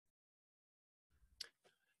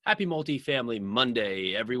Happy Multifamily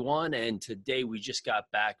Monday, everyone. And today we just got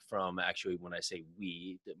back from, actually, when I say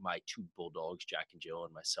we, my two bulldogs, Jack and Jill,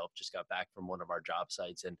 and myself, just got back from one of our job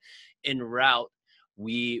sites. And en route,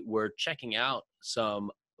 we were checking out some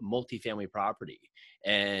multifamily property.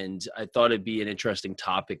 And I thought it'd be an interesting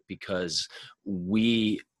topic because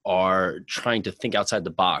we are trying to think outside the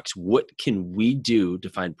box. What can we do to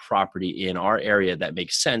find property in our area that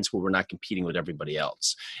makes sense where we're not competing with everybody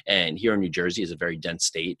else? And here in New Jersey is a very dense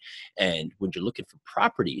state. And when you're looking for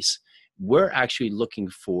properties, we're actually looking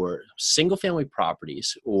for single family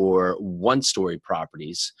properties or one-story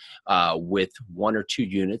properties with one or two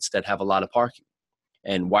units that have a lot of parking.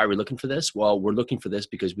 And why are we looking for this? Well, we're looking for this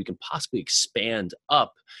because we can possibly expand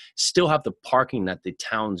up, still have the parking that the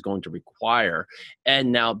town's going to require,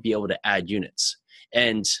 and now be able to add units.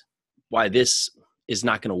 And why this is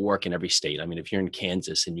not going to work in every state. I mean, if you're in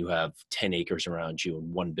Kansas and you have 10 acres around you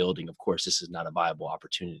in one building, of course, this is not a viable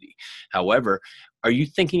opportunity. However, are you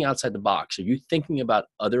thinking outside the box? Are you thinking about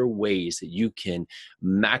other ways that you can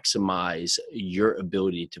maximize your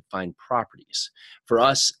ability to find properties? For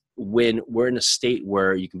us, when we're in a state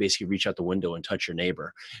where you can basically reach out the window and touch your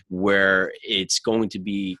neighbor, where it's going to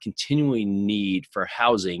be continually need for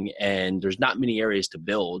housing and there's not many areas to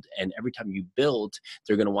build, and every time you build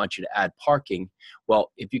they're going to want you to add parking.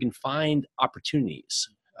 Well, if you can find opportunities,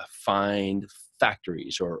 find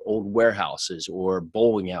factories or old warehouses or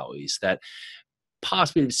bowling alleys that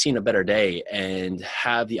possibly have seen a better day and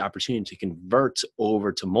have the opportunity to convert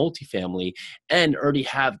over to multifamily and already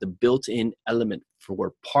have the built-in element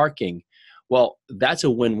for parking, well, that's a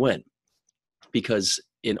win-win, because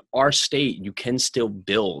in our state, you can still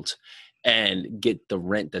build and get the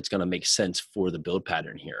rent that's going to make sense for the build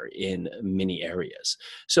pattern here in many areas.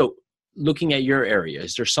 So looking at your area,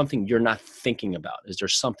 is there something you're not thinking about? Is there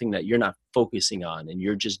something that you're not focusing on and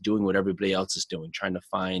you're just doing what everybody else is doing, trying to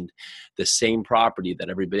find the same property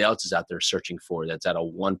that everybody else is out there searching for that's at a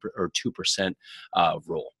 1 or 2%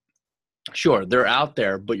 rule? Sure, they're out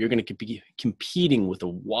there, but you're going to be competing with a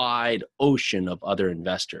wide ocean of other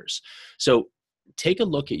investors. So take a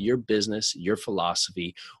look at your business, your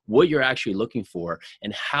philosophy, what you're actually looking for,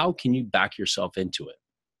 and how can you back yourself into it.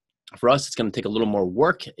 For us, it's going to take a little more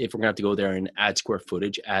work if we're going to have to go there and add square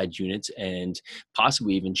footage, add units, and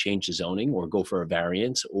possibly even change the zoning or go for a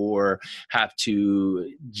variance, or have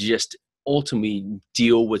to just ultimately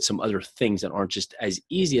deal with some other things that aren't just as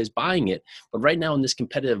easy as buying it. But right now in this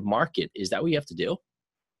competitive market, is that what you have to do?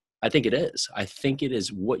 I think it is. I think it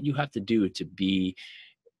is what you have to do to be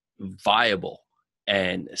viable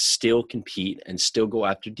and still compete and still go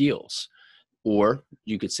after deals. Or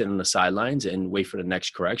you could sit on the sidelines and wait for the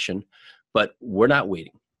next correction. But we're not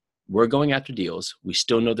waiting. We're going after deals. We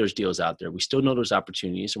still know there's deals out there. We still know there's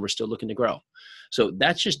opportunities, and we're still looking to grow. So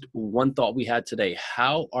that's just one thought we had today.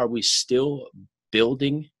 How are we still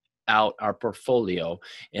building out our portfolio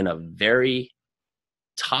in a very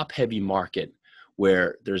top-heavy market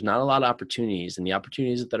where there's not a lot of opportunities, and the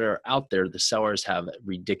opportunities that are out there, the sellers have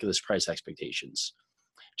ridiculous price expectations?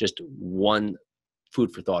 Just one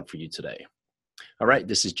food for thought for you today. All right,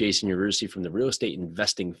 this is Jason Yarusi from the Real Estate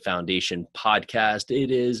Investing Foundation podcast. It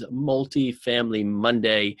is Multifamily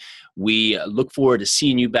Monday. We look forward to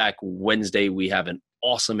seeing you back Wednesday. We have an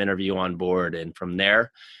awesome interview on board. And from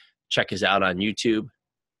there, check us out on YouTube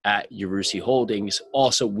at Yarusi Holdings.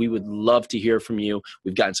 Also, we would love to hear from you.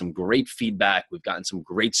 We've gotten some great feedback. We've gotten some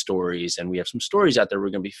great stories, and we have some stories out there we're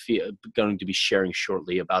going to be sharing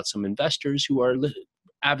shortly about some investors who are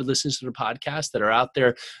avid listeners to the podcast that are out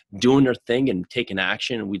there doing their thing and taking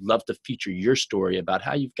action. And we'd love to feature your story about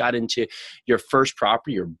how you've got into your first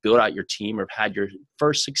property or built out your team or had your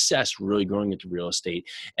first success really growing into real estate.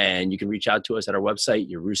 And you can reach out to us at our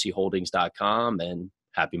website, yarusiholdings.com. And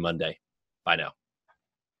happy Monday. Bye now.